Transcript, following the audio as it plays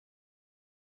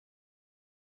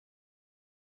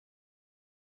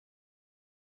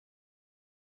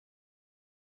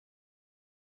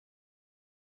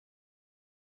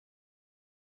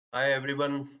Hi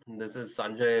everyone, this is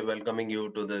Sanjay welcoming you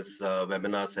to this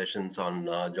webinar sessions on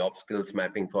job skills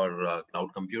mapping for cloud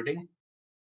computing.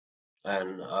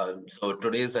 And so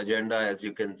today's agenda, as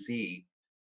you can see,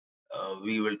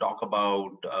 we will talk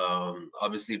about,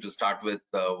 obviously to start with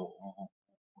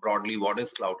broadly what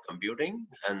is cloud computing,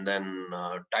 and then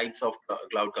types of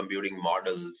cloud computing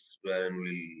models, when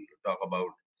we talk about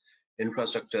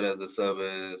infrastructure as a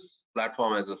service,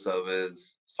 platform as a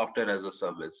service, software as a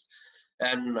service.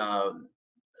 And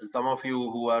some of you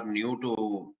who are new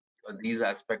to these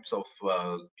aspects of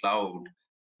cloud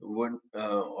would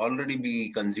already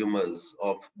be consumers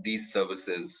of these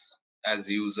services as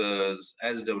users,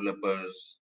 as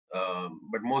developers,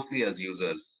 but mostly as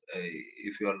users,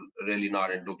 if you're really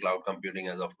not into cloud computing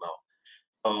as of now.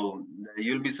 So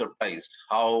you'll be surprised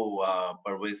how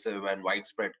pervasive and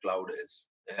widespread cloud is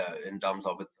in terms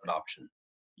of its adoption,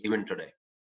 even today.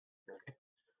 Okay.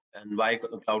 And why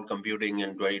cloud computing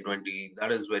in 2020? That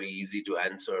is very easy to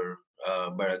answer,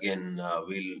 but again,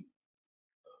 we'll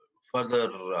further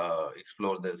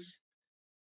explore this.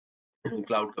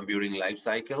 Cloud computing life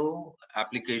cycle,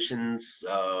 applications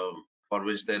for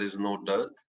which there is no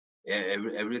dearth.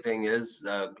 Everything is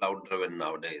cloud driven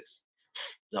nowadays.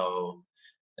 So,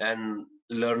 and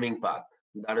learning path,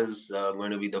 that is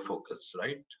going to be the focus,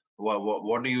 right?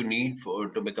 What do you need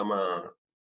to become a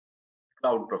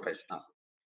cloud professional?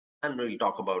 And we'll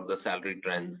talk about the salary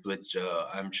trend, which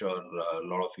I'm sure a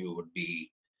lot of you would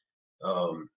be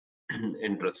um,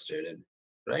 interested in,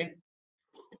 right?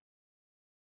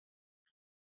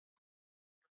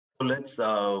 So let's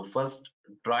first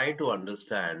try to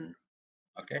understand,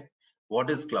 okay, what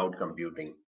is cloud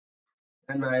computing?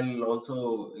 And I'll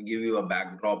also give you a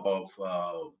backdrop of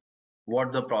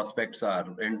what the prospects are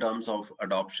in terms of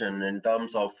adoption, in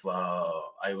terms of,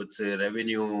 I would say,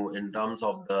 revenue, in terms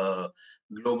of the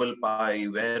global pie,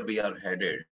 where we are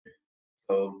headed.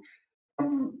 So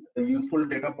some useful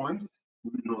data points,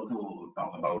 we'll also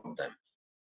talk about them.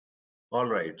 All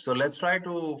right, so let's try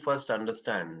to first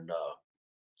understand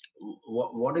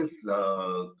what is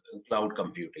cloud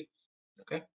computing.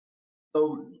 Okay,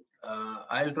 so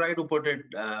I'll try to put it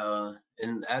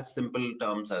in as simple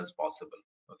terms as possible.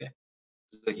 Okay,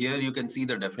 so here you can see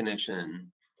the definition,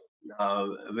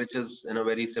 which is in a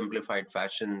very simplified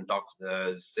fashion talks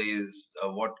says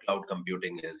what cloud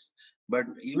computing is. But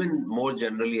even more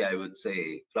generally, I would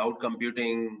say cloud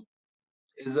computing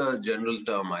is a general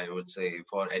term, I would say,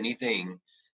 for anything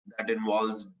that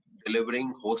involves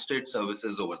delivering hosted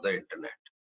services over the internet.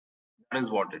 That is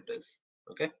what it is.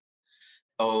 Okay.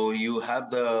 So you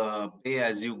have the pay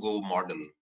as you go model.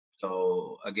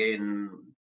 So again,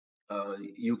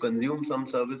 you consume some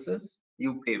services,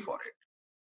 you pay for it.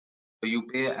 So you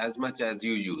pay as much as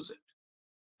you use it.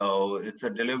 So it's a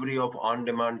delivery of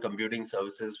on-demand computing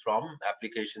services from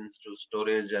applications to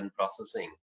storage and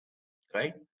processing,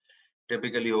 right?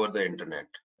 Typically over the internet.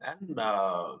 And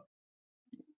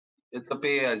it's a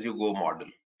pay as you go model.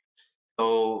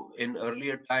 So in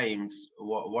earlier times,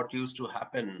 what used to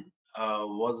happen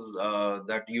was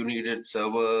that you needed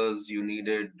servers, you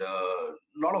needed a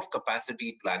lot of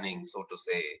capacity planning, so to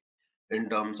say, in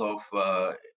terms of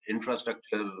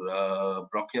infrastructure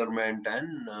procurement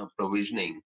and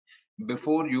provisioning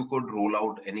before you could roll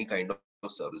out any kind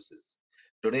of services.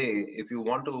 Today, if you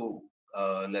want to,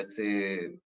 let's say,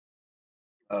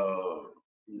 a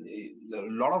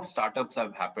lot of startups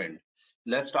have happened.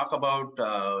 Let's talk about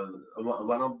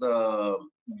one of the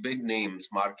big names,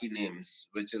 marquee names,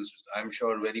 which is, I'm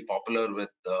sure, very popular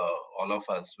with all of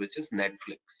us, which is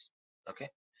Netflix. Okay,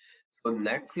 so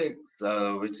Netflix,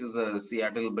 which is a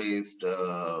Seattle-based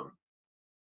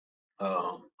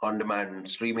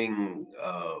on-demand streaming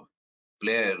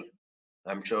player.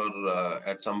 I'm sure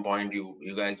at some point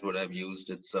you guys would have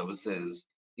used its services.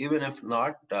 Even if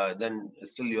not, then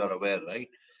still you are aware, right?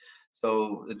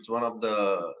 So it's one of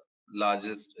the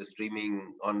largest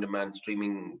streaming on-demand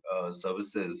streaming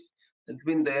services. It's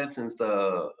been there since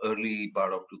the early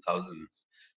part of 2000s.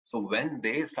 So when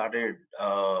they started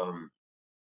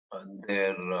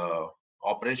their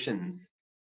operations,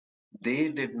 they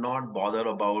did not bother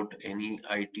about any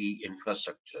IT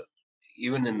infrastructure,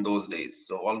 even in those days.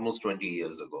 So almost 20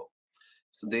 years ago.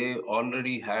 So they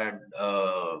already had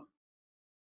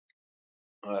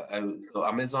so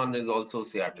Amazon is also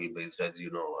Seattle based, as you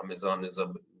know. Amazon is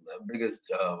a biggest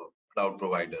cloud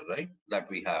provider, right, that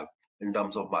we have in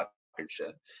terms of market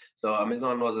share. So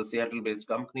Amazon was a Seattle based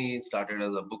company, started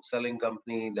as a book selling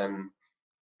company, then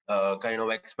kind of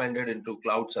expanded into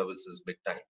cloud services big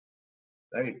time,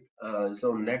 right?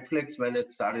 So Netflix, when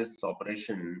it started its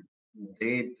operation,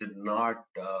 they did not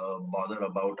bother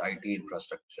about IT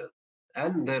infrastructure.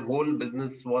 and their whole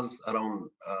business was around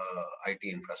IT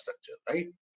infrastructure, right?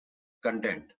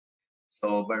 Content.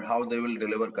 So, but how they will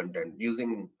deliver content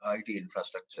using IT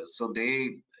infrastructure. So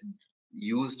they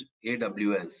used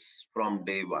AWS from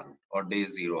day one or day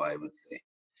zero, I would say.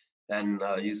 And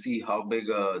you see how big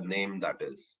a name that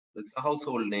is. It's a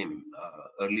household name.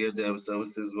 Earlier, their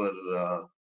services were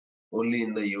only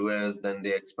in the US, then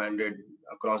they expanded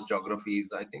across geographies.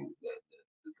 I think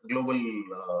it's a global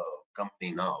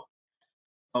company now.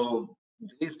 So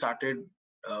they started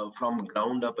from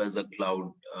ground up as a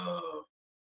cloud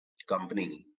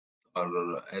company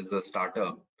or as a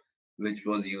startup which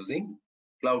was using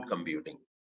cloud computing.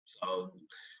 So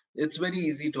it's very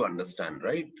easy to understand,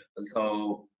 right?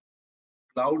 So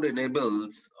cloud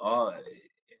enables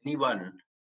anyone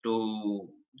to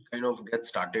kind of get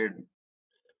started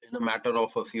in a matter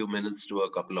of a few minutes to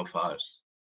a couple of hours.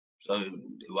 So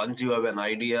once you have an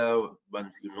idea,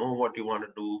 once you know what you want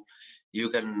to do, you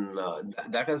can.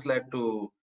 That has led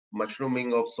to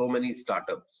mushrooming of so many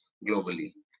startups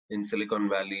globally, in Silicon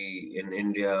Valley, in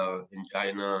India, in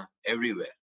China,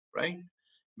 everywhere, right?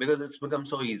 Because it's become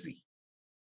so easy.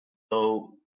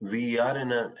 So we are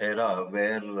in an era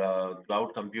where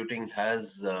cloud computing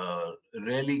has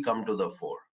really come to the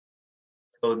fore.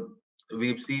 So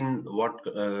we've seen what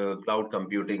cloud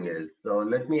computing is. So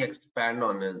let me expand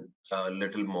on it a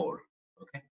little more.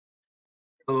 Okay.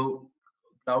 So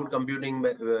cloud computing,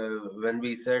 when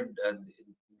we said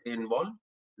they involve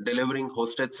delivering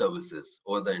hosted services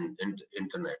over the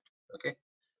internet. Okay.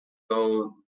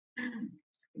 So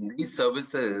these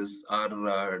services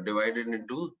are divided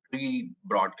into three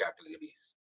broad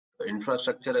categories: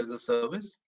 infrastructure as a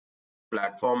service,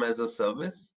 platform as a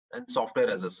service, and software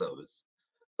as a service.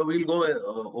 So we'll go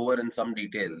over in some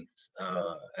details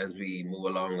as we move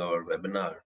along our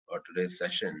webinar or today's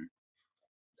session.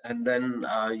 And then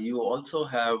you also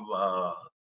have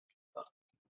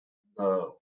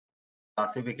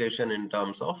classification in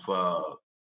terms of,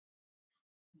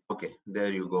 okay,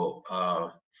 there you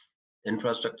go.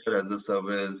 Infrastructure as a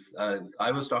service.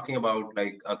 I was talking about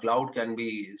like a cloud can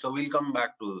be, so we'll come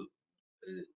back to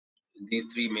these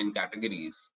three main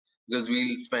categories because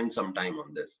we'll spend some time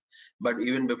on this. But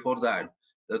even before that,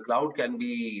 the cloud can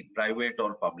be private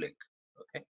or public.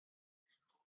 Okay.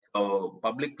 So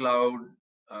public cloud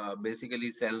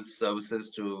basically sells services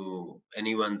to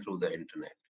anyone through the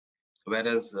internet,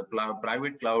 whereas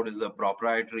private cloud is a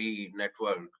proprietary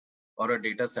network or a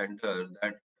data center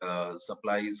that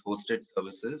supplies hosted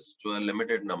services to a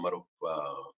limited number of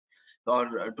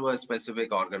or to a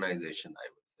specific organization, I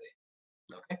would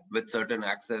say, okay, with certain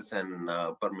access and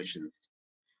permissions.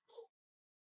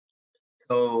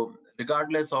 So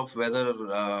regardless of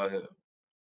whether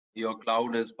your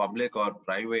cloud is public or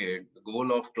private, the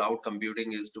goal of cloud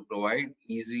computing is to provide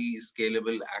easy,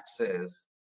 scalable access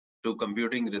to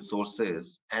computing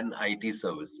resources and IT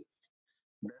services.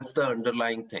 That's the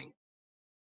underlying thing.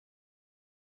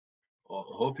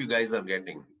 Hope you guys are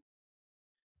getting.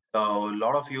 So a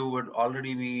lot of you would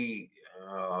already be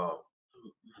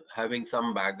having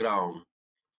some background,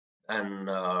 and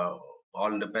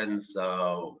all depends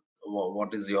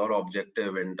what is your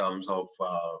objective in terms of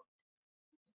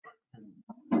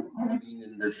being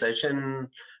in this session.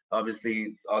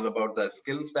 Obviously, all about the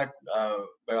skills that,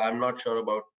 but I'm not sure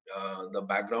about the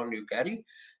background you carry.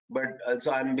 But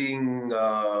so I'm being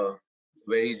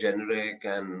very generic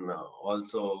and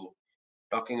also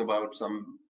talking about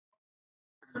some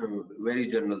very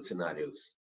general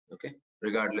scenarios, okay,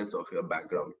 regardless of your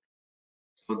background.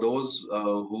 So those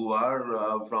who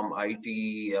are from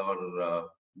IT or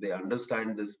they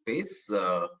understand this space,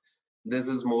 this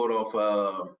is more of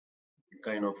a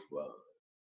kind of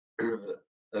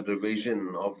a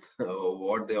revision of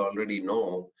what they already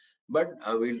know, but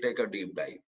we'll take a deep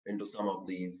dive into some of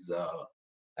these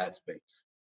aspects.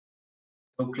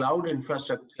 So cloud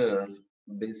infrastructure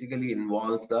basically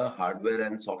involves the hardware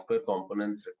and software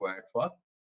components required for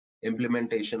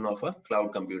implementation of a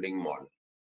cloud computing model.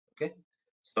 Okay.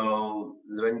 So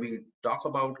when we talk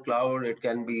about cloud, it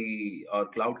can be, or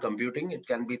cloud computing, it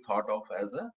can be thought of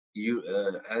as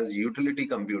as utility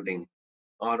computing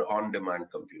or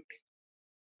on-demand computing.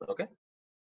 Okay.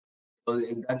 So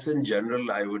that's in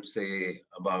general, I would say,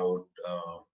 about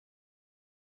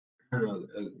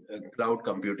cloud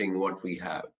computing, what we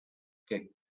have. Okay.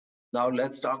 Now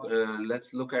let's talk.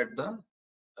 Let's look at the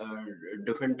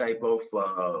different type of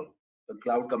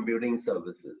cloud computing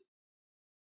services.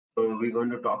 So we're going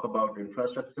to talk about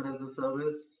infrastructure as a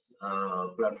service,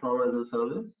 platform as a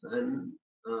service, and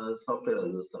software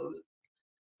as a service.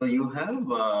 So you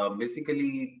have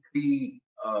basically three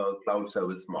cloud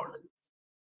service models.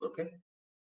 Okay.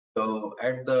 So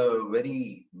at the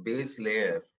very base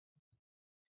layer,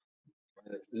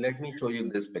 let me show you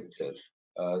this picture.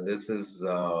 This is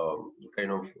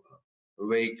kind of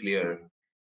very clear.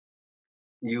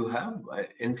 You have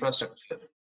infrastructure,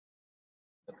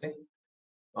 okay?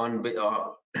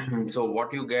 So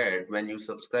what you get when you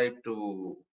subscribe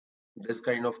to this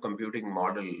kind of computing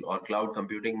model or cloud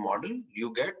computing model,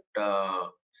 you get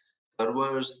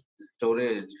servers,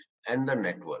 storage, and the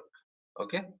network.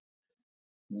 Okay.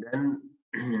 Then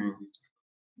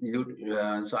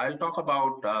so I'll talk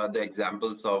about the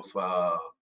examples of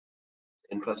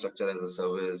infrastructure as a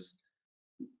service,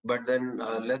 but then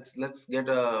let's get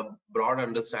a broad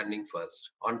understanding first.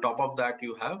 On top of that,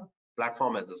 you have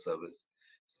platform as a service.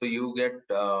 So you get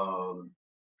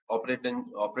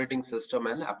operating system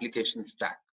and application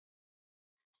stack.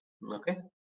 Okay.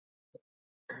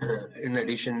 In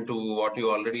addition to what you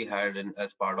already had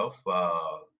as part of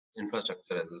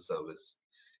infrastructure as a service.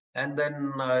 And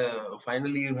then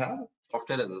finally, you have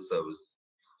software as a service.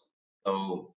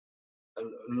 So a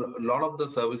lot of the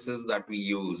services that we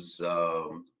use,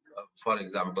 for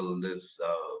example, this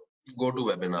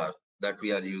GoToWebinar that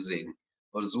we are using,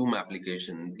 or Zoom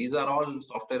application, these are all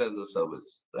software as a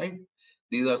service, right?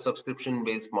 These are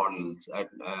subscription-based models at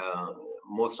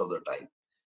most of the time.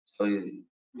 So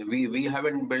we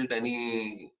haven't built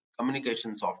any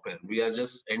communication software. We are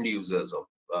just end users of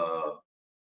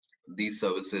these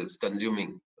services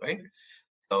consuming, right?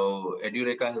 So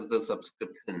Edureka has the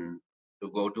subscription to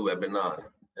GoToWebinar,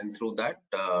 and through that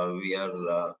we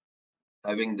are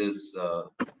having this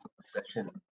session.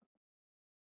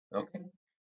 Okay.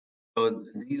 So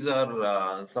these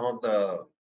are some of the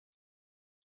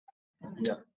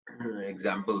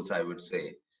examples, I would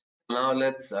say. Now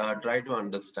let's try to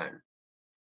understand.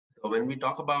 So when we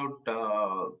talk about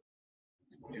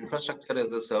infrastructure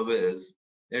as a service,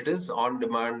 it is on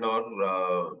demand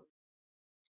or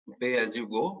pay as you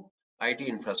go IT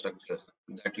infrastructure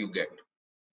that you get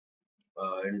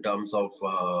in terms of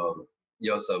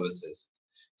your services.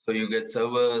 So you get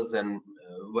servers and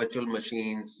virtual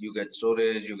machines, you get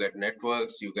storage, you get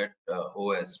networks, you get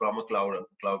OS from a cloud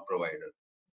provider.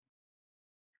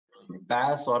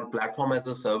 PaaS or platform as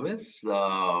a service,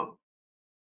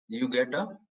 you get a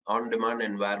on-demand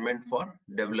environment for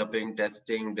developing,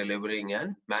 testing, delivering,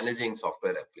 and managing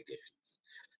software applications.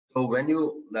 So when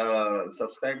you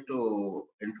subscribe to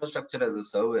infrastructure as a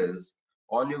service,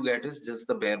 all you get is just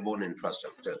the bare bone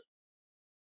infrastructure,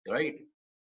 right?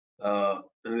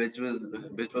 Which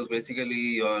was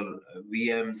basically your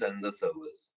VMs and the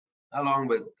servers, along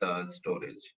with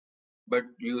storage. But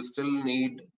you still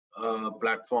need a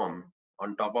platform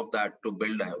on top of that to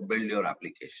build your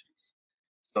applications.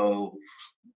 So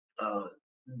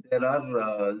there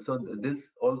are so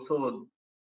this also,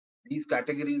 these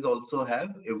categories also have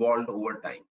evolved over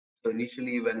time. So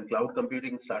initially, when cloud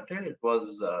computing started, it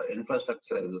was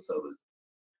infrastructure as a service.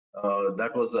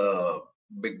 That was a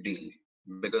big deal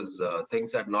because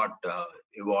things had not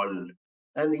evolved.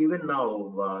 And even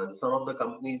now, some of the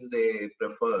companies, they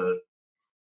prefer,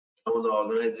 some of the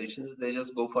organizations, they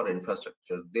just go for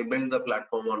infrastructure. They build the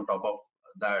platform on top of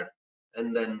that,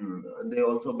 and then they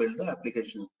also build the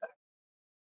application stack.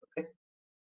 Okay.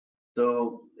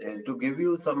 So to give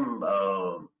you some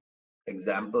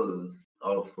examples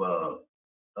of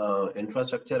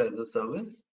infrastructure as a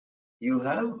service, you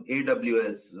have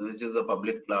AWS, which is a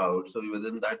public cloud. So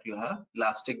within that, you have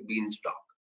Elastic Beanstalk.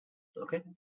 Okay.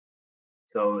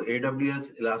 So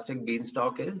AWS Elastic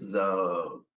Beanstalk is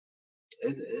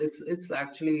it's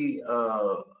actually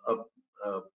a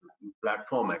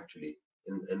platform actually.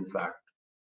 In fact,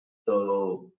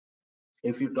 so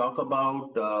if you talk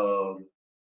about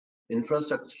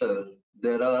infrastructure,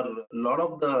 there are a lot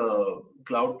of the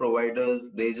cloud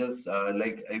providers, they just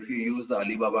like if you use the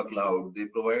Alibaba cloud, they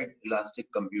provide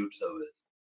elastic compute service.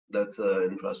 That's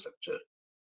infrastructure.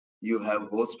 You have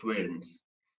host winds.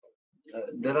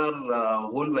 There are a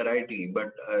whole variety,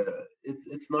 but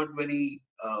it's not very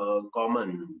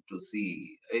common to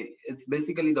see. It's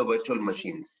basically the virtual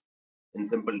machines in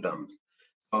simple terms.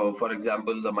 So for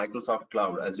example, the Microsoft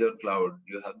Cloud, Azure Cloud,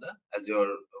 you have the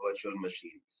Azure virtual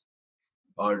machines.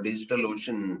 Or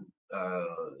DigitalOcean,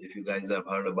 if you guys have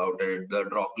heard about it, the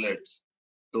droplets,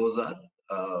 those are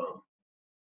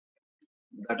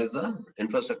that is a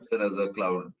infrastructure as a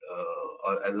cloud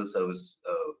or as a service,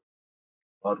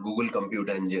 or Google Compute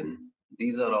Engine.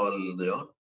 These are all your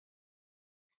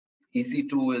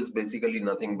EC2 is basically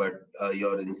nothing but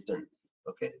your instance.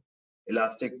 Okay,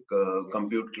 Elastic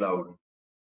Compute Cloud,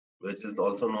 which is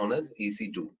also known as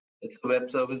EC2. It's a web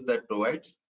service that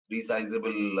provides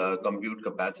resizable compute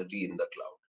capacity in the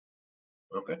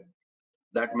cloud. Okay.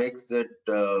 That makes it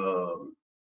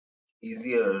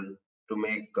easier to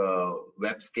make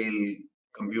web scale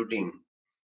computing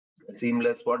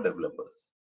seamless for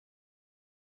developers.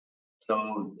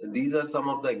 So these are some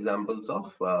of the examples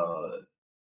of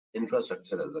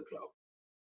infrastructure as a cloud.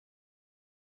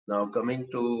 Now coming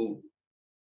to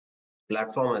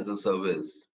platform as a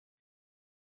service,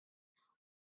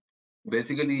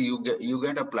 basically you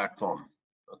get a platform,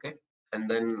 okay, and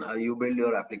then you build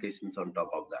your applications on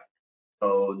top of that.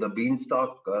 So the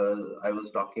beanstalk I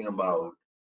was talking about,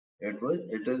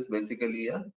 it is basically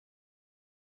a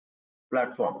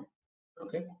platform,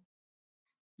 okay.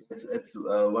 It's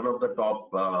one of the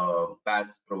top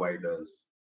PaaS providers,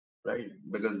 right?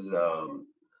 Because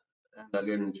and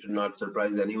again, it should not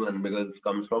surprise anyone because it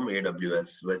comes from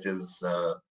AWS, which is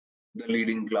the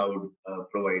leading cloud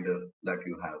provider that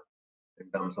you have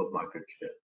in terms of market share.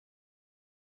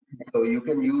 So you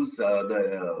can use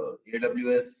the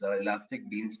AWS Elastic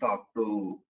Beanstalk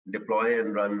to deploy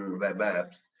and run web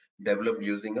apps developed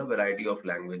using a variety of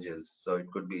languages. So it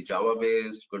could be Java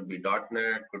based, could be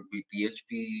 .NET, could be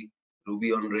PHP,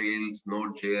 Ruby on Rails,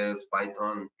 Node.js,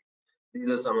 Python. These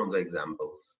are some of the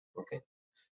examples. Okay,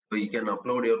 so you can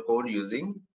upload your code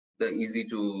using the easy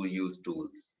to use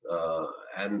tools,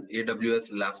 and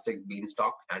AWS Elastic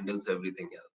Beanstalk handles everything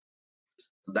else.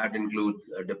 So that includes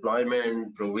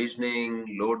deployment,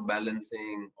 provisioning, load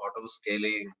balancing, auto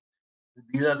scaling.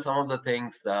 These are some of the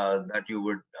things that you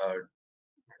would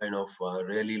kind of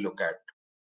really look at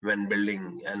when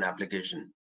building an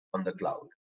application on the cloud,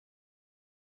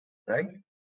 right?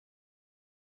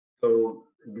 So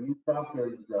Beanstalk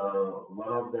is one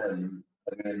of them.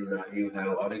 Again, you have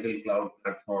Oracle Cloud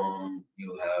Platform.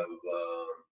 You have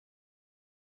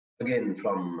again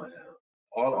from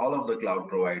all of the cloud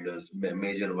providers,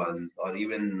 major ones, or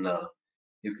even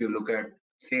if you look at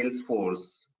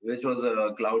Salesforce, which was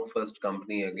a cloud first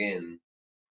company again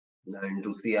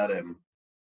into CRM,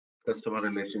 customer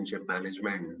relationship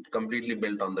management, completely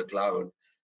built on the cloud.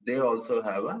 They also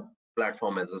have a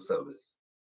platform as a service.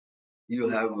 You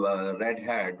have Red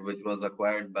Hat, which was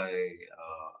acquired by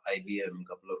IBM a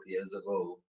couple of years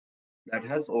ago, that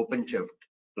has OpenShift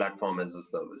platform as a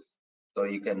service. So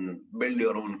you can build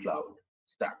your own cloud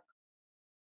stack.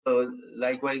 So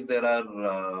likewise, there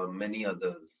are many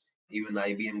others, even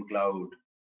IBM Cloud,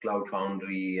 Cloud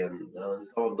Foundry, and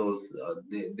some of those,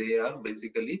 they are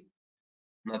basically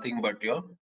nothing but your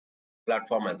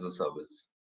platform as a service.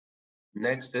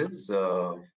 Next is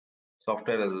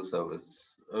software as a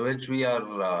service, which we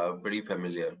are pretty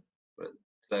familiar with.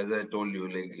 So as I told you,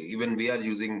 like even we are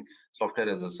using software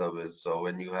as a service. So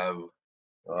when you have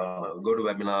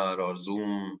GoToWebinar or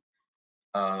Zoom,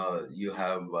 you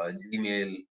have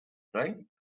Gmail, right?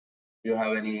 You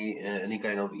have any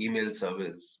kind of email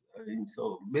service. I mean,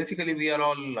 so basically, we are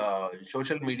all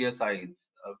social media sites,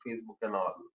 Facebook and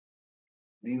all.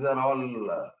 These are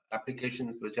all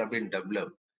applications which have been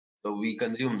developed, so we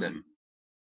consume them.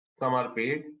 Some are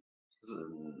paid,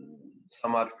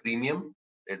 some are freemium.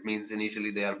 It means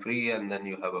initially they are free, and then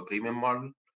you have a premium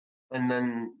model, and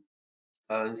then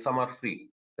some are free,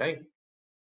 right?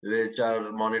 Which are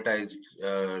monetized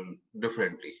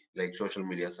differently, like social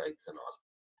media sites and all.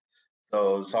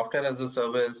 So software as a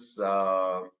service,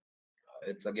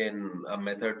 it's again a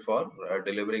method for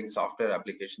delivering software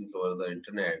applications over the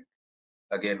internet,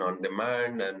 again on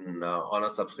demand and on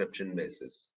a subscription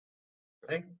basis,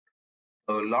 right?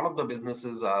 So a lot of the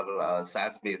businesses are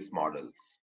SaaS-based models.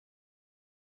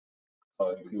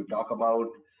 So if you talk about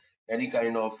any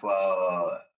kind of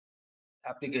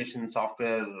application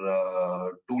software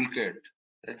toolkit,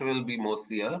 it will be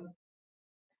mostly a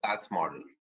SaaS model.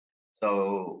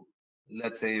 So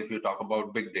let's say if you talk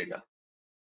about big data,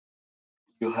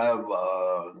 you have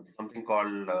something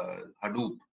called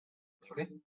Hadoop. Okay.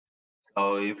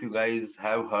 So if you guys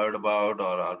have heard about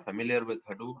or are familiar with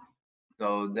Hadoop,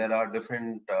 so there are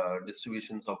different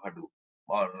distributions of Hadoop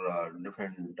or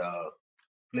different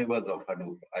flavors of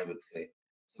Hadoop, I would say.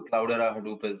 So Cloudera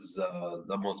Hadoop is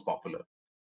the most popular.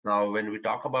 Now, when we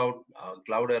talk about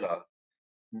Cloudera,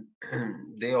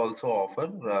 they also offer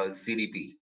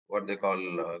CDP, what they call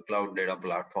Cloud Data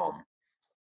Platform.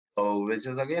 So, which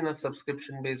is again a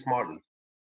subscription-based model,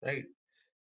 right?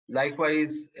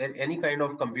 Likewise, any kind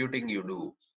of computing you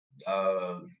do,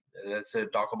 let's say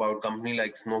talk about company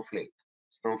like Snowflake.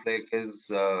 Snowflake is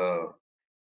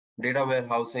data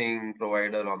warehousing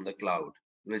provider on the cloud,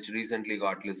 which recently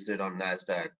got listed on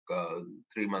NASDAQ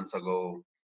 3 months ago,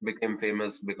 became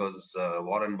famous because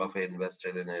Warren Buffett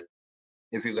invested in it.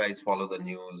 If you guys follow the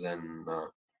news and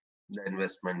the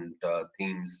investment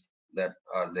themes that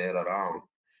are there around.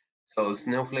 So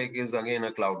Snowflake is again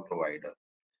a cloud provider.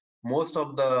 Most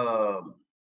of the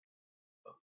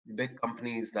big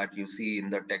companies that you see in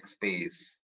the tech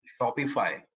space,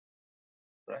 Shopify,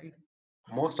 right?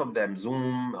 Most of them,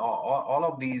 Zoom, all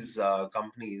of these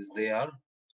companies, they are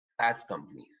SaaS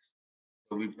companies.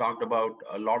 So we've talked about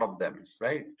a lot of them,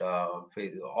 right?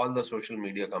 All the social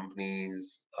media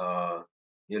companies,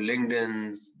 your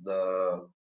LinkedIn's, the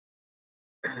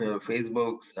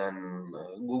Facebooks and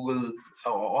Google's,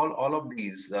 all of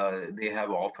these, they have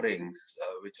offerings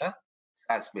which are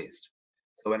SaaS based.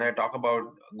 So when I talk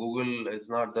about Google, it's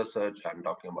not the search I'm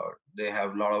talking about. They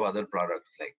have a lot of other products,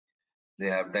 like they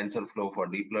have TensorFlow for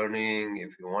deep learning.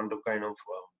 If you want to kind of,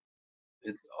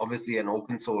 it's obviously an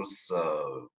open source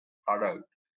product,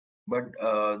 but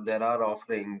there are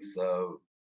offerings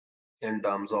in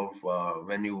terms of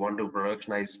when you want to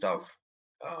productionize stuff,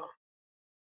 uh,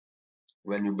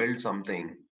 when you build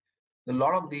something. A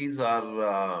lot of these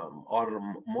are,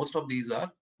 most of these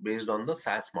are based on the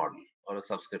SaaS model or a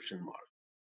subscription model.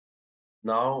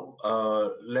 Now,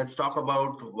 let's talk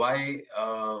about why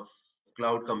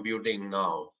cloud computing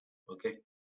now. Okay.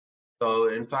 So,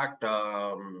 in fact,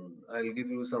 I'll give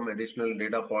you some additional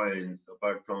data points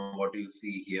apart from what you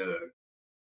see here.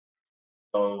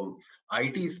 So,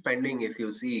 IT spending, if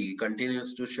you see,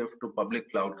 continues to shift to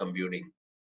public cloud computing.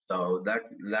 So that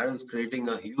is creating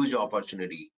a huge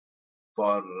opportunity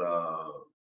for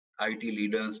IT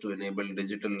leaders to enable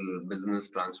digital business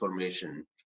transformation,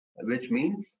 which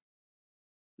means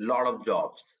a lot of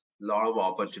jobs, a lot of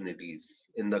opportunities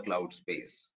in the cloud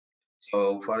space.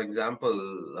 So, for example,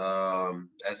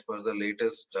 as per the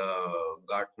latest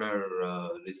Gartner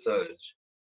research,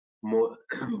 more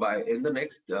by in the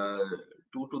next 2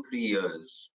 to 3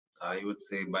 years, I would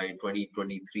say by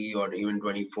 2023 or even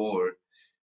 24,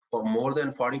 for more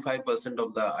than 45%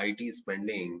 of the IT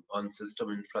spending on system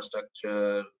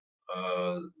infrastructure,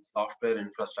 uh, software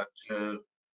infrastructure,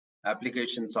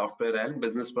 application software, and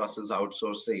business process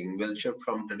outsourcing will shift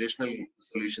from traditional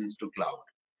solutions to cloud.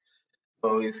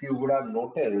 So, if you would have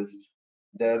noticed,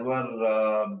 there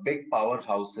were big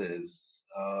powerhouses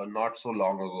not so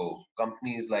long ago,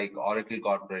 companies like Oracle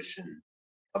Corporation,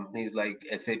 companies like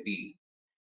SAP,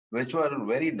 which were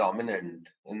very dominant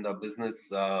in the business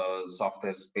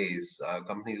software space.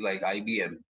 Companies like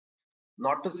IBM,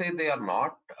 not to say they are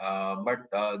not, but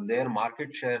their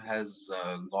market share has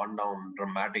gone down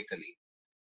dramatically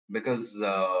because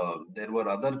there were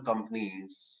other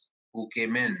companies who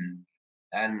came in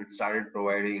and started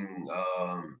providing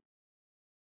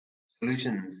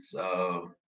solutions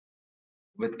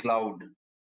with cloud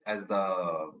as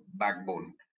the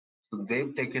backbone. So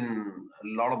they've taken a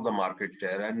lot of the market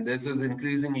share, and this is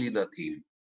increasingly the theme.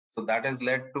 So that has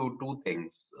led to two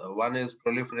things. One is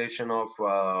proliferation of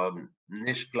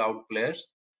niche cloud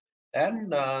players, and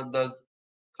the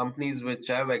companies which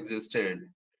have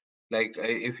existed. Like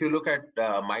if you look at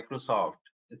Microsoft,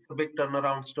 it's a big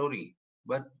turnaround story,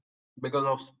 but because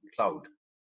of cloud.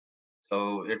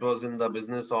 So it was in the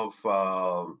business of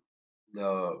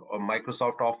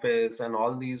Microsoft Office, and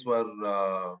all these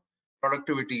were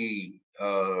productivity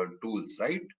tools,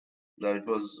 right? It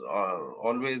was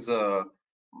always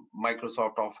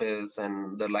Microsoft Office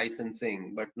and the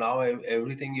licensing, but now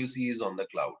everything you see is on the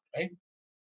cloud, right?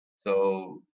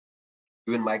 So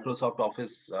even Microsoft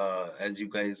Office, as you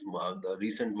guys, the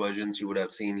recent versions you would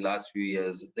have seen last few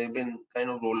years, they've been kind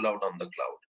of rolled out on the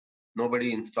cloud.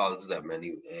 Nobody installs them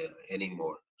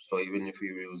anymore. So even if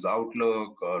you use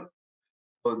Outlook or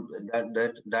so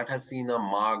that has seen a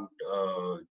marked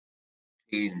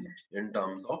change in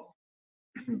terms of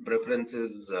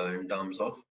preferences, in terms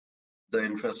of the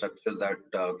infrastructure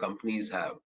that companies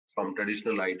have from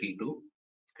traditional IT to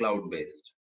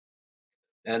cloud-based.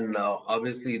 And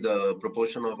obviously, the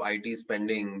proportion of IT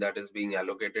spending that is being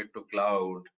allocated to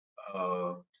cloud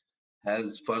uh,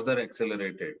 has further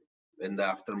accelerated in the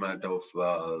aftermath of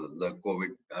the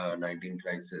COVID-19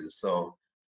 crisis. So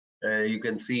you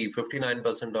can see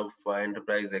 59% of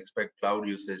enterprise expect cloud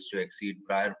usage to exceed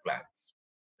prior plans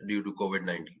due to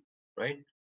COVID-19, right?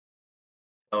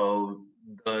 So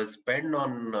the spend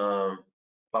on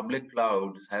public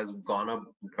cloud has gone up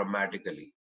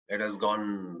dramatically. It has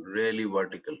gone really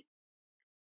vertical.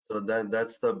 So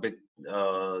that's the big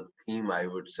theme, I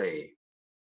would say,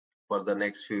 for the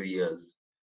next few years.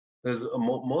 Because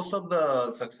most of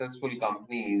the successful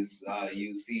companies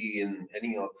you see in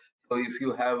any of, so if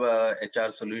you have a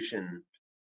HR solution,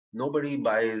 nobody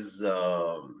buys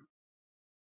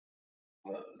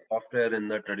software in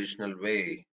the traditional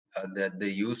way that they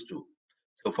used to.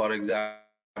 So, for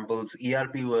example,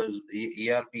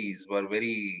 ERPs were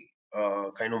very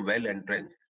kind of well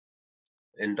entrenched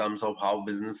in terms of how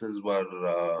businesses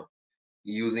were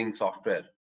using software.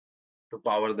 to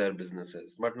power their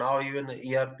businesses. But now even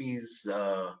ERPs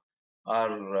are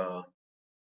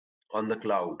on the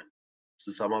cloud.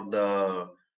 So some of the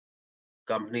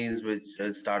companies which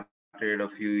started a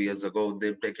few years ago,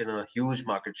 they've taken a huge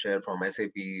market share from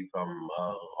SAP, from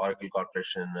Oracle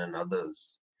Corporation, and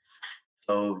others.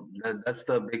 So that's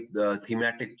the big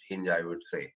thematic change, I would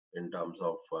say, in terms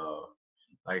of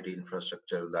IT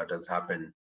infrastructure that has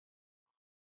happened.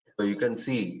 So you can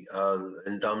see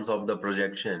in terms of the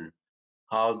projection,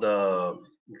 how the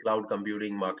cloud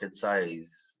computing market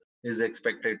size is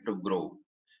expected to grow.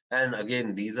 And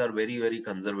again, these are very, very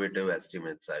conservative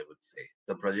estimates, I would say.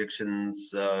 The projections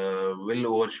will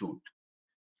overshoot,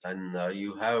 and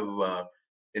you have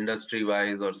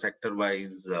industry-wise or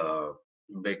sector-wise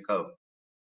breakup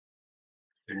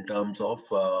in terms of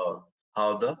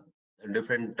how the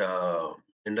different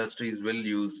industries will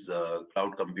use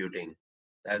cloud computing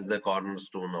as the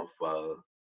cornerstone of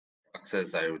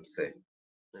success, I would say,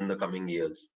 in the coming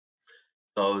years.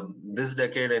 So this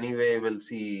decade anyway will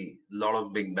see a lot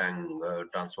of big bang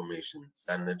transformations,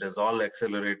 and it is all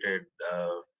accelerated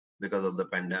because of the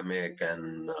pandemic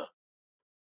and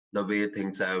the way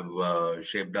things have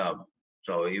shaped up.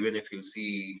 So even if you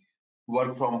see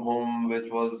work from home,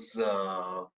 which was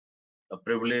a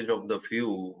privilege of the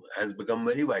few, has become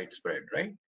very widespread,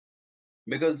 right?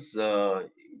 Because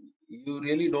you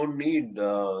really don't need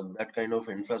that kind of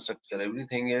infrastructure.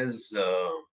 Everything is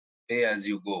pay as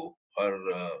you go, or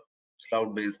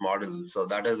cloud-based model. So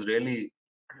that has really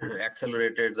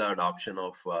accelerated the adoption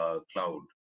of cloud.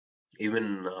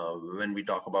 Even when we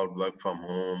talk about work from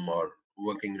home or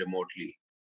working remotely,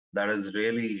 that has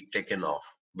really taken off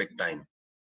big time.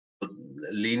 So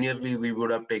linearly, we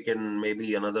would have taken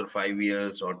maybe another 5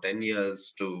 years or 10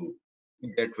 years to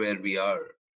get where we are.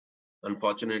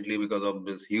 Unfortunately, because of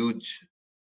this huge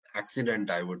accident,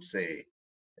 I would say,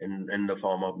 in the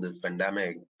form of this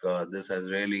pandemic, this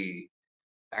has really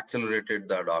accelerated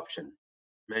the adoption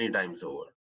many times over.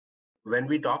 When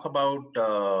we talk about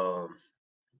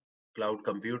cloud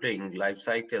computing life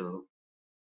cycle,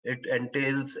 it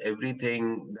entails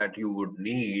everything that you would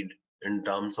need in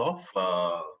terms of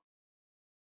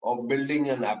building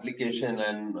an application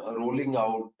and rolling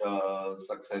out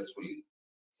successfully.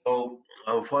 So,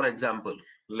 for example,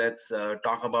 let's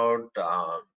talk about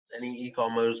any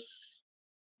e-commerce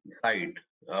site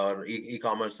or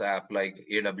e-commerce app like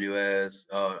AWS,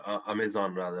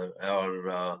 Amazon rather,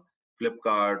 or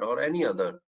Flipkart or any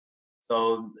other.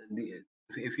 So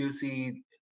if you see,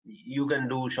 you can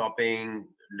do shopping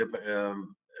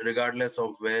regardless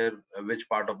of which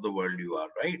part of the world you are,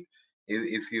 right?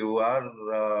 If you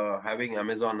are having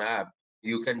Amazon app,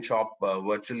 you can shop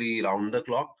virtually round the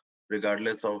clock,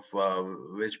 regardless of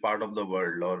which part of the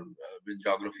world or which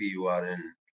geography you are in.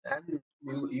 And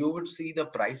you would see the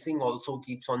pricing also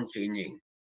keeps on changing.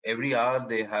 Every hour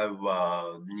they have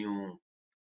new,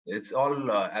 it's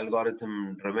all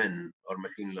algorithm driven or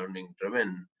machine learning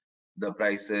driven. The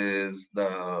prices,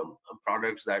 the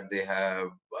products that they have,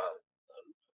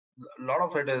 a lot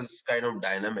of it is kind of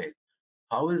dynamic.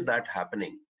 How is that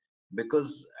happening?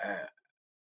 Because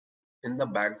in the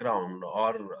background,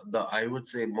 or the, I would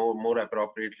say more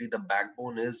appropriately, the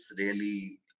backbone is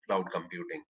really cloud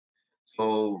computing.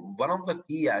 So one of the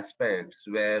key aspects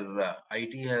where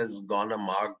IT has gone a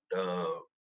marked,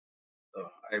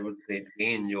 I would say,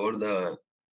 change over the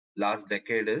last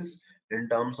decade is in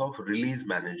terms of release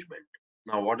management.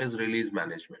 Now, what is release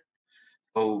management?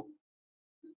 So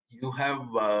you have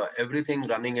everything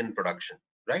running in production,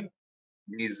 right?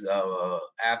 These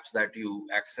apps that you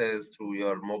access through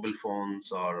your mobile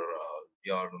phones or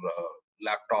your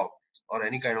laptop or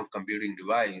any kind of computing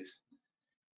device,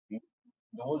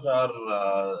 those are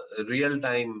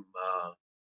real-time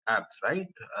apps, right?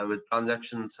 With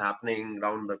transactions happening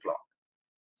round the clock.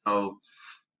 So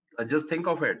just think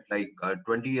of it like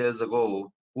 20 years ago,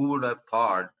 who would have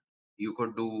thought you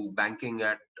could do banking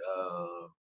at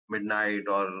midnight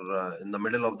or in the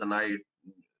middle of the night?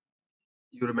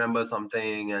 You remember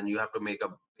something and you have to make a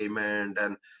payment.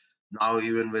 And now,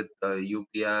 even with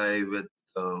UPI, with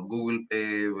Google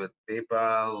Pay, with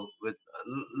PayPal, with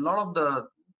a lot of the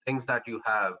things that you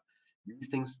have, these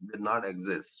things did not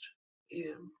exist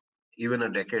even a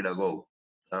decade ago,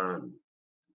 uh,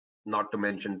 not to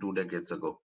mention 2 decades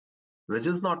ago, which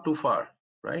is not too far,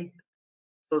 right?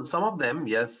 So some of them,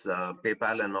 yes,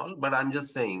 PayPal and all, but I'm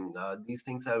just saying these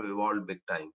things have evolved big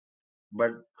time.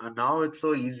 But now it's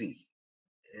so easy.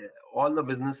 All the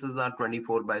businesses are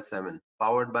 24/7,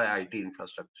 powered by IT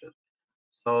infrastructure.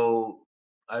 So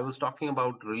I was talking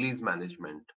about release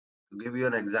management. To give you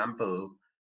an example,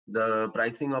 the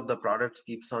pricing of the products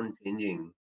keeps on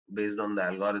changing. based on the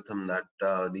algorithm that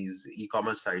these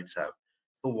e-commerce sites have.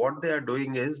 So what they are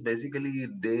doing is basically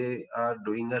they are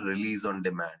doing a release on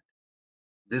demand.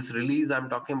 This release I'm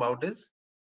talking about is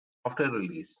software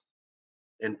release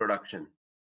in production.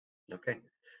 Okay.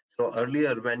 So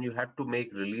earlier when you had to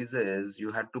make releases,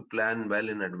 you had to plan well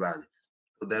in advance.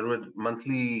 So there were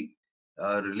monthly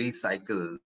release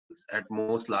cycles at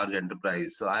most large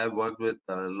enterprise. So I have worked with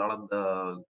a lot of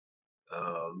the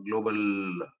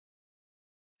global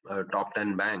top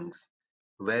 10 banks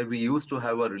where we used to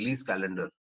have a release calendar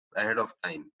ahead of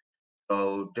time.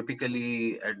 So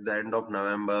typically at the end of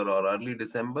November or early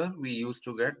December, we used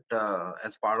to get,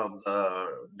 as part of the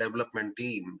development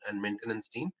team and maintenance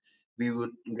team, we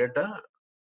would get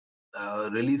a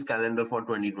release calendar for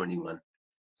 2021.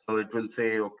 So it will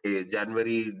say, okay,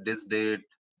 January, this date,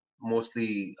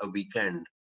 mostly a weekend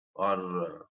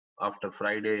or after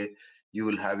Friday, you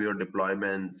will have your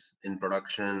deployments in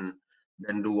production,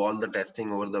 then do all the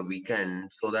testing over the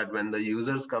weekend so that when the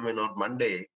users come in on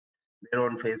Monday, they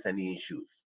don't face any issues.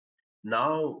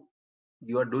 Now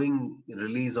you are doing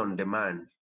release on demand.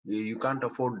 You can't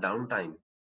afford downtime.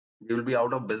 You will be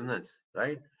out of business,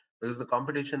 right? Because the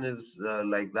competition is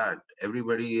like that.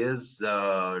 Everybody is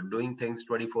doing things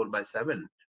 24 by 7.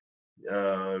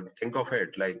 Think of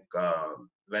it like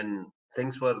when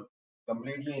things were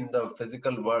completely in the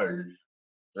physical world,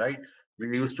 right?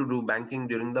 We used to do banking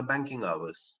during the banking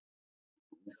hours.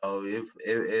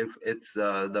 If it's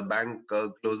the bank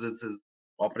closes its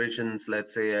operations,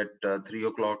 let's say at 3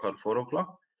 o'clock or 4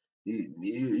 o'clock,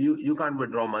 you can't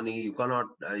withdraw money. You cannot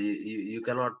you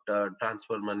cannot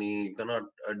transfer money. You cannot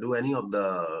do any of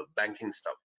the banking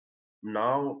stuff.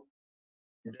 Now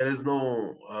there is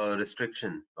no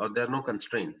restriction or there are no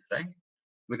constraints, right?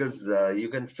 Because you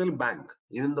can still bank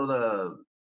even though the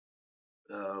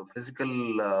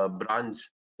physical branch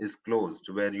is closed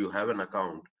where you have an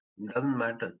account. It doesn't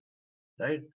matter,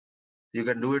 right? You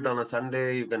can do it on a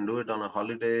Sunday, you can do it on a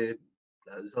holiday.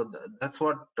 So that's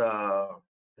what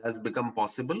has become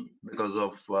possible because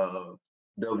of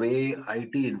the way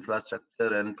IT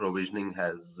infrastructure and provisioning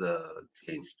has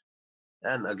changed,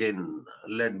 and again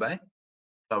led by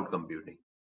cloud computing.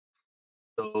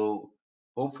 So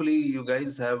hopefully you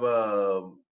guys have a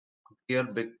clear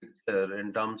big picture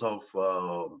in terms of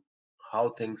how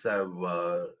things have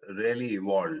really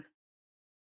evolved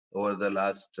over the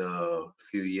last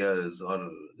few years, or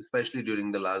especially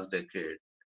during the last decade.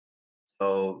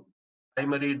 So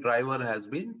primary driver has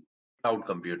been cloud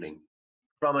computing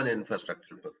from an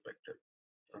infrastructure perspective.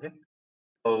 Okay.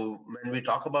 So when we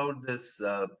talk about this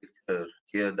picture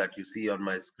here that you see on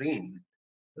my screen,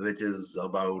 which is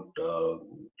about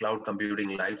cloud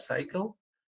computing life cycle,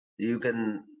 you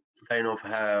can kind of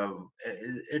have,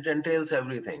 it entails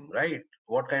everything, right?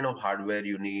 What kind of hardware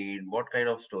you need, what kind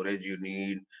of storage you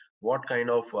need, what kind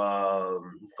of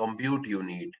compute you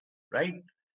need, right?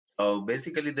 So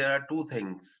basically there are two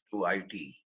things to IT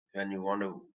when you want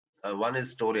to, one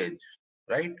is storage,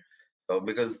 right? So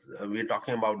because we're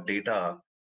talking about data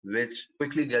which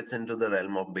quickly gets into the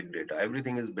realm of big data.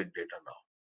 Everything is big data now.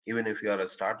 Even if you are a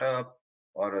startup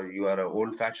or you are an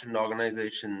old-fashioned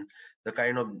organization, the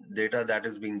kind of data that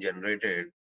is being generated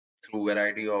through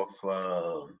variety of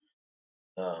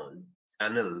uh,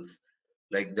 channels,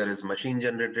 like there is machine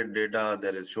generated data,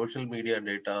 there is social media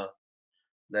data,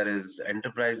 there is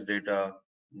enterprise data,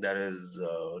 there is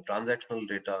transactional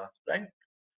data, right?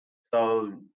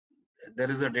 So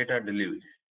there is a data deluge.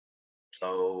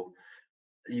 So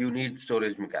you need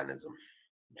storage mechanism.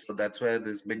 So that's where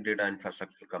this big data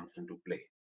infrastructure comes into play.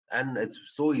 And it's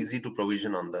so easy to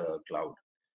provision on the cloud.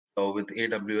 So with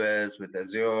AWS, with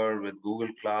Azure, with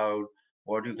Google Cloud,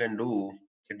 what you can do,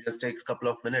 it just takes a couple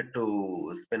of minutes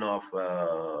to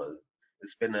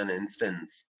spin an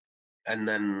instance, and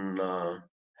then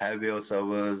have your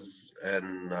servers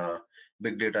and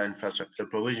big data infrastructure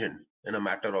provision in a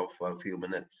matter of a few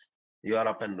minutes. You are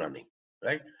up and running,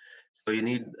 right? So you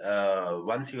need,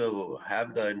 once you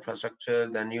have the infrastructure,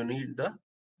 then you need the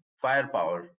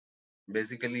firepower,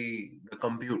 basically the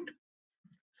compute.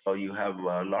 So you have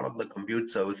a lot of the compute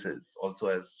services also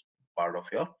as part of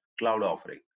your cloud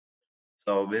offering.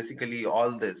 So basically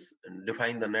all this,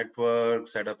 define the network,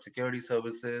 set up security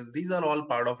services, these are all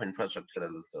part of infrastructure as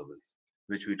a service,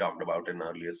 which we talked about in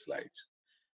earlier slides.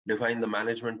 Define the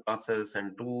management process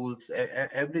and tools,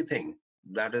 everything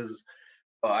that is,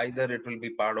 either it will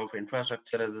be part of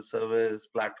infrastructure as a service,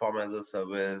 platform as a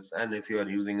service, and if you are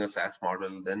using a SaaS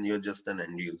model, then you're just an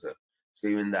end user. So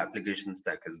even the application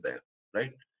stack is there,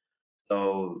 right?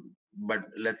 So, but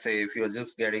let's say if you're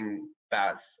just getting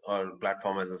PaaS or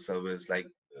platform as a service like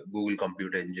Google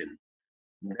Compute Engine,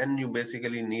 then you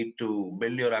basically need to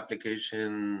build your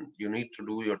application, you need to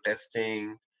do your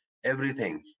testing,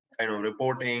 everything, kind of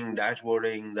reporting,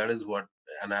 dashboarding. That is what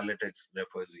analytics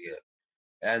refers here.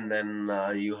 And then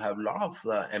you have a lot of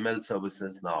ML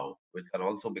services now, which are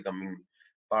also becoming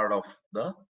part of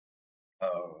the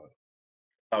uh,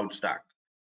 cloud stack.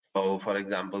 So, for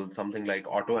example, something like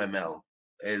AutoML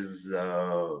is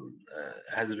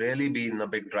has really been a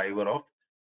big driver of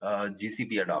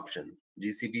GCP adoption.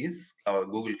 GCP is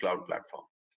Google Cloud Platform.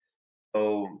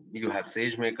 So you have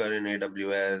SageMaker in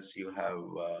AWS. You have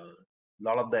a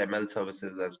lot of the ML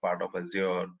services as part of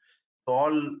Azure. So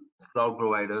all cloud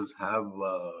providers have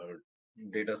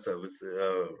data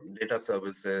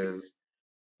services,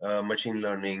 machine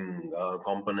learning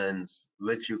components,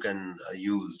 which you can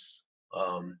use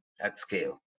at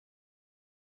scale.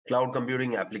 Cloud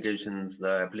computing applications,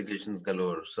 the applications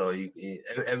galore. So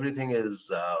everything is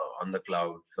on the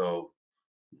cloud. So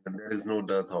there is no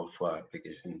dearth of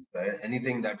applications.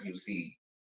 Anything that you see.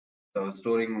 So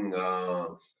storing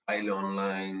file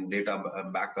online, data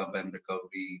backup and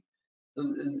recovery. So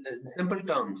in simple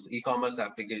terms, e-commerce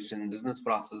application, business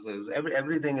processes,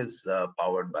 everything is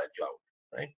powered by cloud,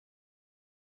 right?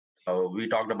 We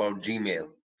talked about Gmail.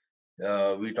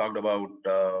 We talked about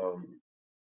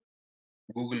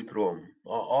Google Chrome.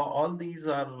 All these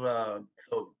are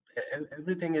so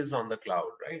everything is on the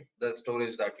cloud, right? The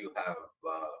storage that you have.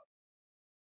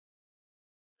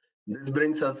 This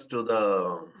brings us to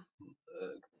the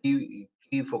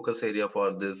key focus area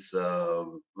for this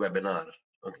webinar.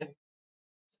 Okay,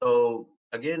 so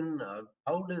again,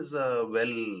 cloud is a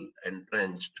well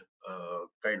entrenched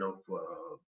kind of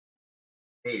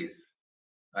space.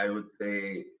 I would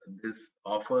say this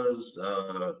offers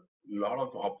a lot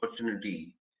of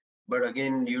opportunity, but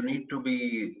again, you need to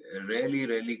be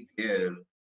really clear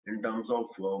in terms of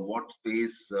what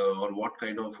space or what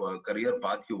kind of career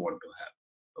path you want to have.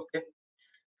 Okay,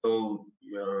 so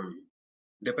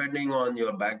depending on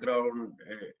your background,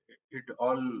 it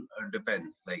all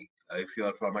depends. Like if you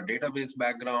are from a database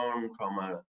background, from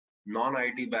a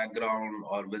non-IT background,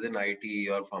 or within IT,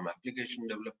 or from application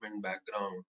development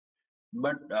background.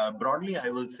 But broadly, I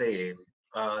will say,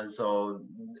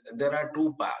 there are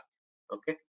two paths.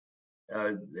 Okay,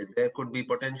 uh, there could be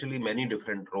potentially many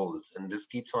different roles, and this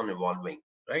keeps on evolving,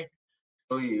 right?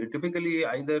 So typically,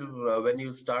 either when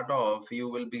you start off, you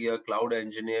will be a cloud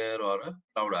engineer or a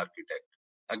cloud architect.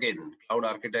 Again, cloud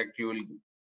architect, you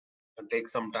will take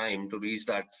some time to reach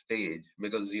that stage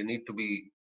because you need to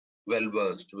be well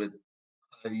versed with.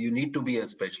 You need to be a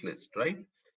specialist, right?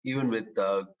 Even with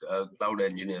cloud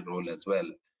engineer role as well.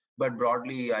 But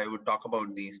broadly, I would talk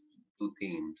about these two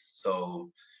themes.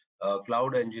 So,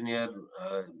 cloud engineer.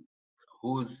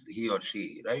 Who's he or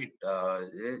she, right?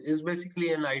 Is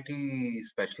basically an IT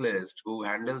specialist who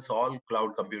handles all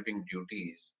cloud computing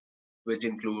duties, which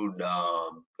include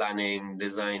planning,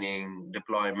 designing,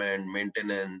 deployment,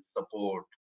 maintenance, support,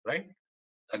 right?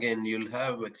 Again, you'll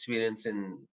have experience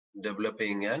in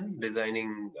developing and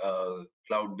designing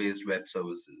cloud-based web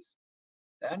services.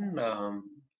 And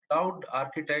cloud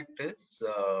architect is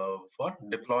for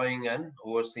deploying and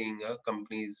overseeing a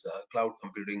company's cloud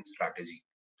computing strategy.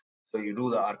 So you do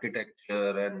the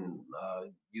architecture and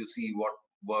you see what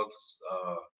works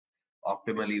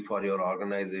optimally for your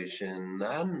organization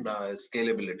and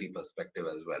scalability perspective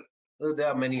as well. So there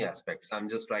are many aspects. I'm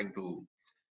just trying to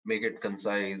make it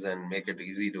concise and make it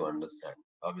easy to understand.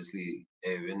 Obviously,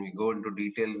 when we go into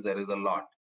details, there is a lot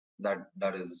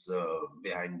that is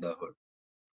behind the hood.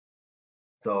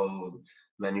 So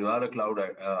when you are a cloud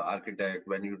architect,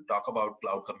 when you talk about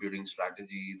cloud computing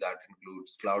strategy, that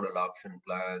includes cloud adoption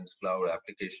plans, cloud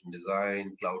application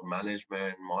design, cloud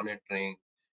management, monitoring,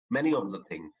 many of the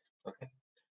things. Okay.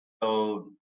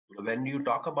 So when you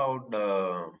talk about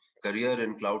career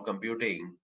in cloud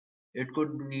computing, it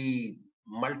could be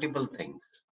multiple things.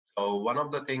 So one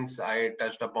of the things I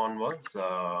touched upon was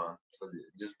so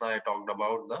just now I talked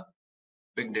about the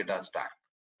big data stack,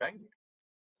 right?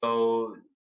 So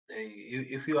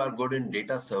if you are good in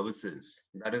data services,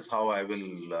 that is how I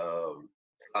will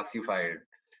classify it.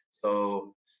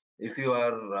 So if you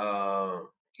are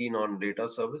keen on data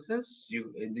services,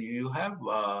 you have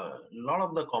a lot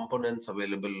of the components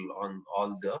available on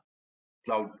all the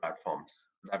cloud platforms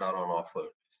that are on offer.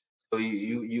 So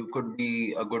you could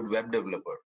be a good web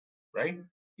developer, right?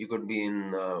 You could be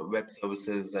in web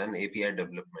services and API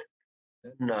development.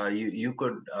 And you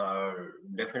could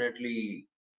definitely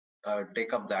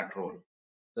take up that role.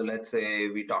 So let's say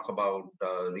we talk about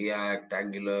React,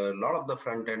 Angular, a lot of the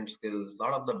front end skills, a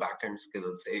lot of the back end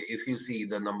skills. If you see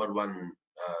the number one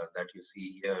that you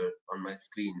see here on my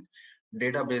screen,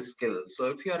 database skills. So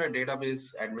if you are a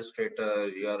database administrator,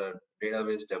 you are a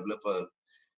database developer.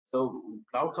 So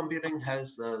cloud computing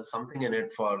has something in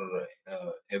it for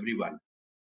everyone.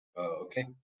 Okay.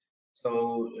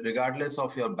 So regardless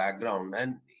of your background,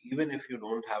 and even if you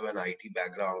don't have an IT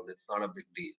background, it's not a big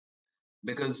deal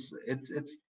because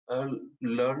it's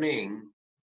learning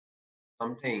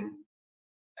something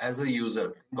as a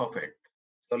user. Think of it.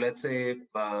 So let's say if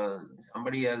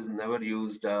somebody has never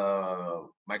used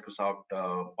Microsoft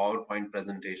PowerPoint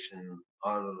presentation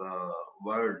or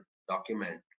Word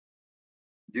document,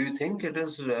 do you think it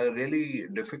is really